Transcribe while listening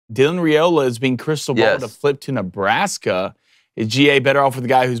Dylan Raiola is being crystal ball to flip to Nebraska. Is GA better off with a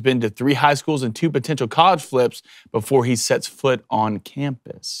guy who's been to 3 high schools and 2 potential college flips before he sets foot on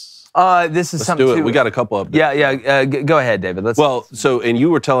campus? This is Let's something do it. We got a couple updates. Yeah. Go ahead, David. And you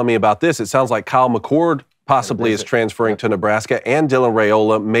were telling me about this. It sounds like Kyle McCord possibly is transferring to Nebraska, and Dylan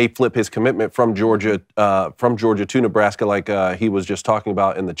Raiola may flip his commitment from Georgia to Nebraska, like he was just talking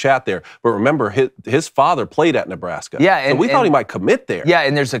about in the chat there. But remember, his father played at Nebraska. Yeah, so we thought he might commit there. Yeah,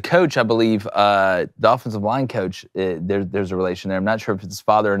 and there's a coach, I believe, the offensive line coach. There's a relation there. I'm not sure if it's his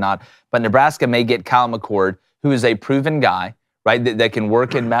father or not, but Nebraska may get Kyle McCord, who is a proven guy, right, that can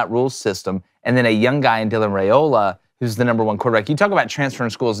work in Matt Rhule's system, and then a young guy in Dylan Raiola, who's the #1 quarterback. You talk about transferring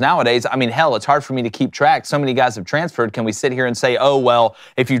schools nowadays. I mean, hell, it's hard for me to keep track. So many guys have transferred. Can we sit here and say, oh, well,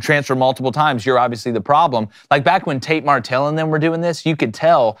 if you transfer multiple times, you're obviously the problem? Like back when Tate Martell and them were doing this, you could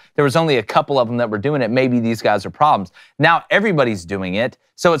tell there was only a couple of them that were doing it. Maybe these guys are problems. Now everybody's doing it.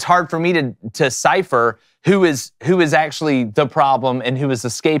 So it's hard for me to decipher who is actually the problem and who is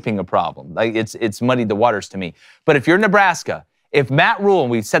escaping a problem. Like it's muddied the waters to me. But if you're Nebraska, if Matt Rhule,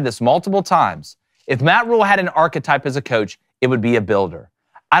 and we've said this multiple times, if Matt Rhule had an archetype as a coach, it would be a builder.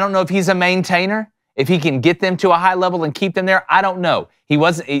 I don't know if he's a maintainer, if he can get them to a high level and keep them there. I don't know. He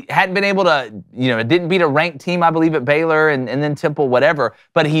hadn't been able to, didn't beat a ranked team, I believe, at Baylor and then Temple, whatever.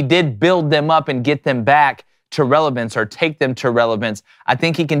 But he did build them up and get them back to relevance or take them to relevance. I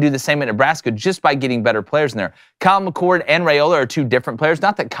think he can do the same at Nebraska just by getting better players in there. Kyle McCord and Raiola are 2 different players.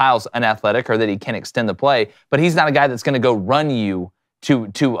 Not that Kyle's unathletic or that he can extend the play, but he's not a guy that's going to go run you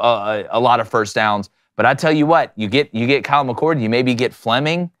to a lot of first downs. But I tell you what, you get Kyle McCord, you maybe get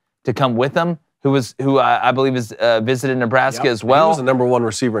Fleming to come with him, who I believe is visited Nebraska as well. He was the #1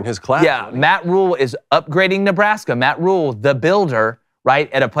 receiver in his class. Yeah, Matt Rhule is upgrading Nebraska. Matt Rhule, the builder,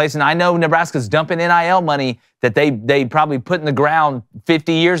 right, at a place, and I know Nebraska's dumping NIL money that they probably put in the ground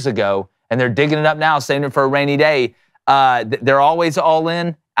 50 years ago, and they're digging it up now, saving it for a rainy day. They're always all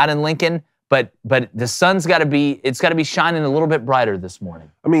in out in Lincoln. But the sun's got to be shining a little bit brighter this morning.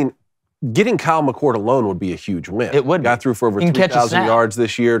 I mean, getting Kyle McCord alone would be a huge win. It would. Got through for over 3,000 yards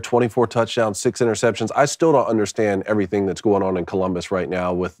this year, 24 touchdowns, 6 interceptions. I still don't understand everything that's going on in Columbus right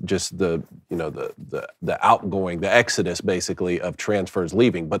now with just the outgoing, the exodus basically of transfers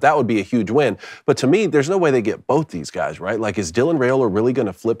leaving. But that would be a huge win. But to me, there's no way they get both these guys, right? Like, is Dylan Raiola really going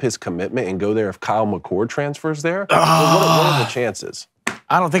to flip his commitment and go there if Kyle McCord transfers there? What are the chances?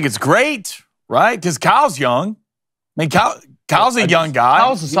 I don't think it's great, right? Because Kyle's young. I mean, Kyle's a young guy.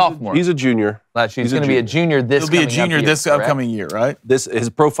 Kyle's a sophomore. He's a junior. He's going to be a junior this He'll be a junior this upcoming year, right? His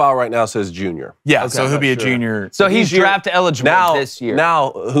profile right now says junior. Yeah, so he'll be a junior. So he's draft eligible this year.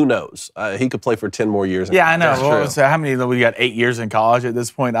 Now, who knows? He could play for 10 more years. Yeah, I know. Well, so how many? We got 8 years in college at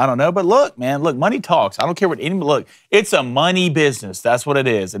this point. I don't know. But look, man, money talks. I don't care what anybody. Look, it's a money business. That's what it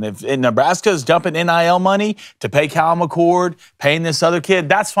is. And if Nebraska's dumping NIL money to pay Kyle McCord, paying this other kid,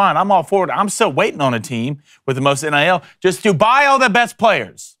 that's fine. I'm all for it. I'm still waiting on a team with the most NIL just to buy all the best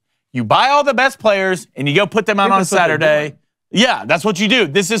players. You buy all the best players, and you go put them out on Saturday. Yeah, that's what you do.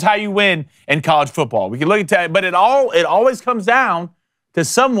 This is how you win in college football. We can look at that, but it always comes down to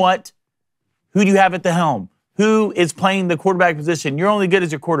somewhat who do you have at the helm? Who is playing the quarterback position? You're only good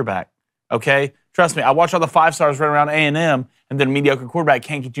as your quarterback, okay? Trust me, I watch all the 5-stars run around A&M, and then a mediocre quarterback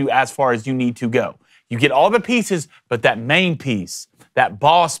can't get you as far as you need to go. You get all the pieces, but that main piece, that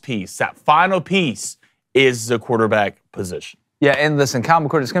boss piece, that final piece is the quarterback position. Yeah, and listen, Kyle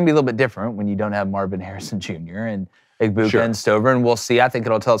McCord, it's going to be a little bit different when you don't have Marvin Harrison Jr. and Igbuka and Stover, and we'll see. I think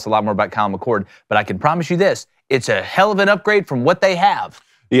it'll tell us a lot more about Kyle McCord, but I can promise you this, it's a hell of an upgrade from what they have.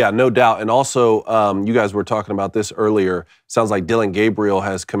 Yeah, no doubt. And also, you guys were talking about this earlier. Sounds like Dylan Gabriel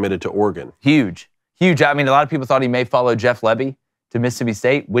has committed to Oregon. Huge. I mean, a lot of people thought he may follow Jeff Lebby to Mississippi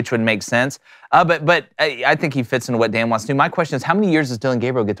State, which would make sense. But I think he fits into what Dan wants to do. My question is, how many years does Dylan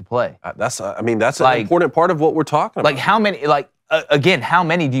Gabriel get to play? That's an important part of what we're talking about. Like how many? Again, how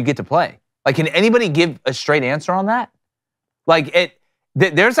many do you get to play? Like, can anybody give a straight answer on that? Like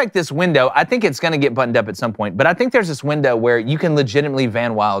there's like this window. I think it's going to get buttoned up at some point, but I think there's this window where you can legitimately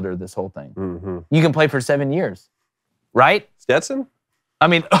Van Wilder this whole thing. Mm-hmm. You can play for 7 years, right? Stetson? I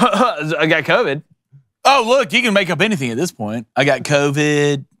mean, I got COVID. Oh, look, you can make up anything at this point. I got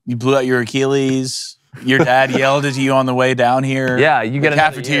COVID. You blew out your Achilles. Your dad yelled at you on the way down here. Yeah, you get a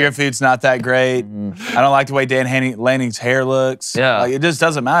cafeteria food's not that great. Mm-hmm. I don't like the way Dan Lanning's hair looks. Yeah, like, it just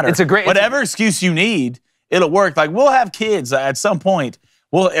doesn't matter. It's a great whatever excuse you need, it'll work. Like, we'll have kids at some point.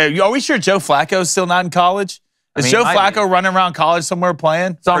 Well, are we sure Joe Flacco's still not in college? Is Joe Flacco running around college somewhere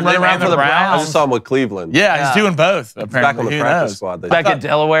playing? So I'm running around for the Browns. I just saw him with Cleveland. Yeah, he's doing both. Apparently, back on the practice squad. Back at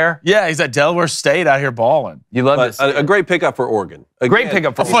Delaware. Yeah, he's at Delaware State out here balling. You love this. A great pickup for Oregon. Great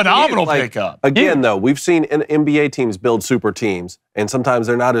pickup for Oregon. Phenomenal pickup. Again, though, we've seen NBA teams build super teams, and sometimes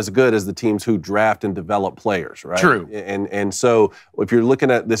they're not as good as the teams who draft and develop players, right? True. And so if you're looking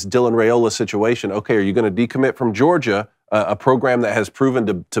at this Dylan Raiola situation, okay, are you going to decommit from Georgia? A program that has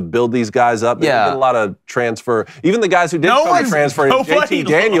proven to build these guys up. They didn't get a lot of transfer. Even the guys who did transfer, JT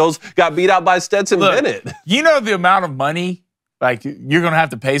Daniels got beat out by Stetson Bennett. You know the amount of money like you're going to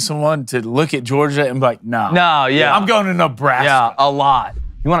have to pay someone to look at Georgia and be like, no, I'm going to Nebraska. Yeah, a lot.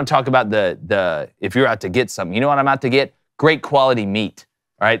 You want to talk about the if you're out to get something, you know what I'm out to get? Great quality meat,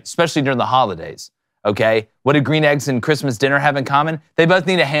 all right? Especially during the holidays, okay? What do green eggs and Christmas dinner have in common? They both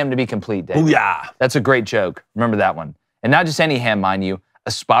need a ham to be complete, Dave. Booyah. That's a great joke. Remember that one. And not just any ham, mind you,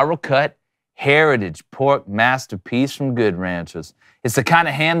 a spiral cut, heritage pork masterpiece from Good Ranchers. It's the kind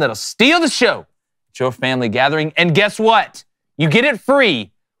of ham that'll steal the show at your family gathering. And guess what? You get it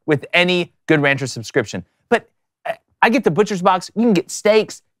free with any Good Rancher subscription. But I get the butcher's box. You can get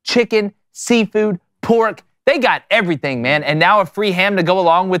steaks, chicken, seafood, pork. They got everything, man. And now a free ham to go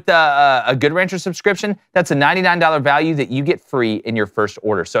along with a Good Rancher subscription. That's a $99 value that you get free in your first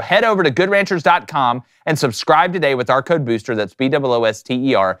order. So head over to goodranchers.com and subscribe today with our code BOOSTER, that's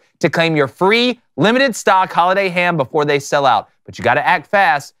BOOSTER, to claim your free limited stock holiday ham before they sell out. But you got to act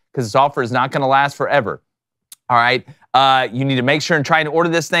fast because this offer is not going to last forever. All right? You need to make sure and try and order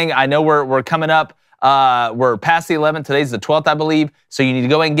this thing. I know we're coming up. We're past the 11th. Today's the 12th, I believe. So you need to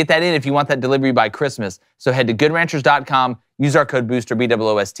go ahead and get that in if you want that delivery by Christmas. So head to goodranchers.com. Use our code BOOSTER,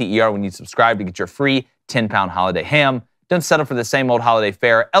 BOOSTER, when you subscribe to get your free 10-pound holiday ham. Don't settle for the same old holiday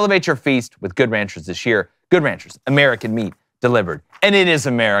fare. Elevate your feast with Good Ranchers this year. Good Ranchers, American meat delivered. And it is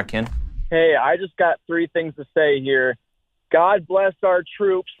American. Hey, I just got 3 things to say here. God bless our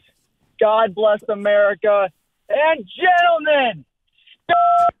troops. God bless America. And gentlemen,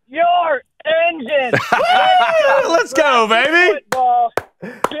 start your engine. Let's go, baby. Football.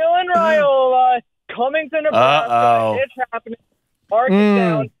 Dylan Raiola coming to Nebraska. It's happening. Mark it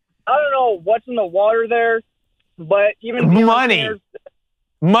down. I don't know what's in the water there, but even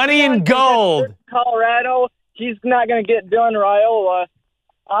money and gold. Colorado, he's not going to get Dylan Raiola.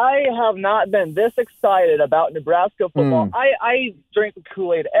 I have not been this excited about Nebraska football. I drink the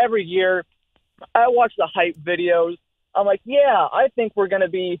Kool-Aid every year. I watch the hype videos. I'm like, yeah, I think we're going to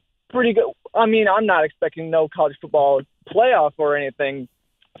be pretty good. I mean, I'm not expecting no college football playoff or anything.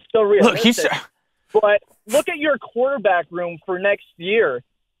 Still realistic. But look at your quarterback room for next year.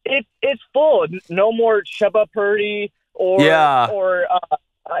 It's full. No more Sheba Purdy or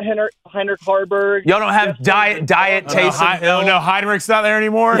Heinrich Harburg. Y'all don't have diet Taysom Hill. No, Heinrich's not there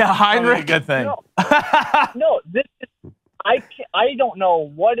anymore. Yeah, Heinrich. Good thing. No, this is. I don't know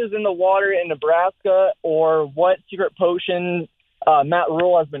what is in the water in Nebraska or what secret potion Matt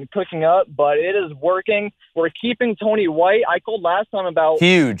Rhule has been cooking up, but it is working. We're keeping Tony White. I called last time about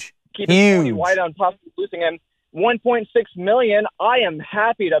keeping Tony White on possibly losing him. $1.6 million. I am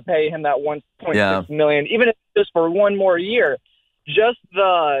happy to pay him that $1.6 million, even if it's just for one more year. Just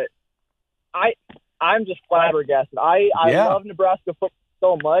I'm just flabbergasted. I love Nebraska football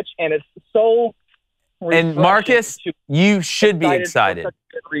so much, and it's so. And Marcus, you should be excited.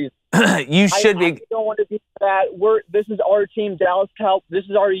 You should be. I don't want to be that. This is our team, This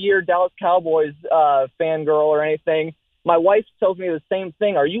is our year, Dallas Cowboys fangirl or anything. My wife tells me the same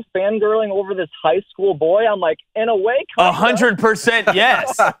thing. Are you fangirling over this high school boy? I'm like, in a way, 100%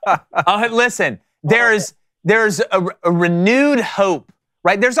 yes. Listen, there's a renewed hope,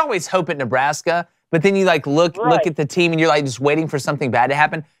 right? There's always hope at Nebraska, but then you look at the team and you're just waiting for something bad to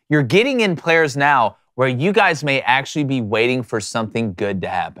happen. You're getting in players now where you guys may actually be waiting for something good to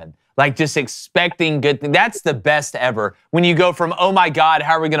happen. Just expecting good things. That's the best ever. When you go from, oh my God,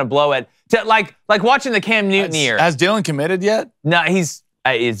 how are we going to blow it, to like watching the Cam Newton year. Has Dylan committed yet? No, he's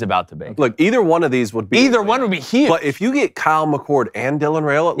about to be. Look, either one of these would be. Either one would be huge. But if you get Kyle McCord and Dylan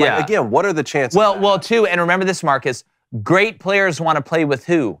Raiola, again, what are the chances? Well, too, and remember this, Marcus, great players want to play with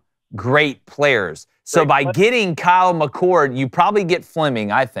who? Great players. So by getting Kyle McCord, you probably get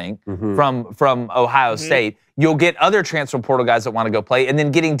Fleming, I think, from Ohio State. You'll get other transfer portal guys that want to go play. And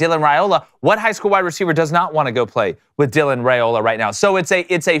then getting Dylan Raiola. What high school wide receiver does not want to go play with Dylan Raiola right now? So it's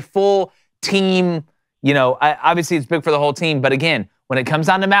a full team. Obviously it's big for the whole team. But again, when it comes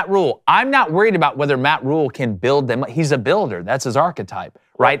down to Matt Rhule, I'm not worried about whether Matt Rhule can build them. He's a builder. That's his archetype,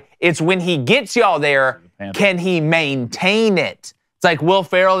 right? It's when he gets y'all there, can he maintain it? It's like Will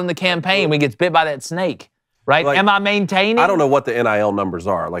Ferrell in the campaign when he gets bit by that snake. right? Like, Am I maintaining? I don't know what the NIL numbers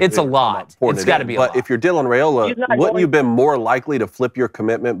are. Like, It's a lot. It's got to be a lot. But if you're Dylan He's Raiola, not wouldn't going- you have been more likely to flip your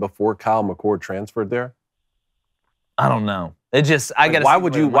commitment before Kyle McCord transferred there? I don't know. It just I got to. Why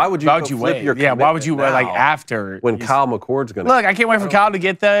would you flip wait? your Yeah, why would you commitment like now after when Kyle McCord's going to Look, I can't wait for Kyle to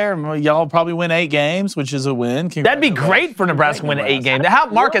get there. Y'all probably win 8 games, which is a win. That'd be great for Nebraska to win 8 games.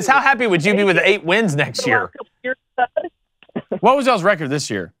 Marcus, how happy would you be with 8 wins next year? What was y'all's record this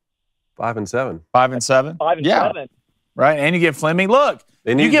year? 5-7. 5-7. 5-7. Right, and you get Fleming. Look,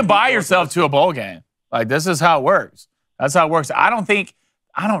 They you need can to buy be yourself to a bowl game. Like, this is how it works. That's how it works. I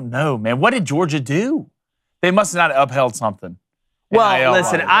don't know, man. What did Georgia do? They must have not upheld something. Well, NIL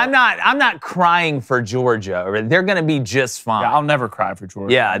listen, wise. I'm not crying for Georgia. They're going to be just fine. Yeah, I'll never cry for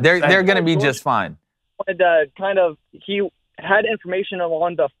Georgia. Yeah, they're going to be just fine. He had information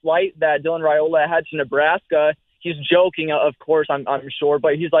on the flight that Dylan Raiola had to Nebraska. He's joking, of course, I'm sure,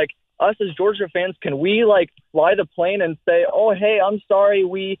 but he's like, us as Georgia fans, can we like fly the plane and say, oh, hey, I'm sorry,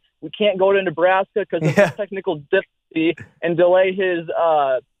 we can't go to Nebraska because of technical difficulty and delay his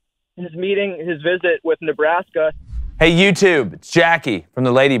visit with Nebraska. Hey, YouTube, it's Jackie from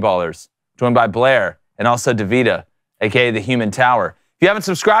the Lady Ballers, joined by Blair and also Davita, a.k.a. the Human Tower. If you haven't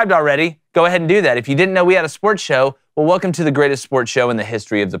subscribed already, go ahead and do that. If you didn't know we had a sports show, well, welcome to the greatest sports show in the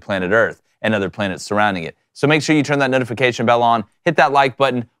history of the planet Earth and other planets surrounding it. So make sure you turn that notification bell on, hit that like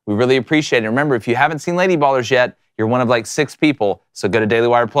button. We really appreciate it. Remember, if you haven't seen Lady Ballers yet, you're one of like 6 people, so go to Daily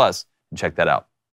Wire Plus and check that out.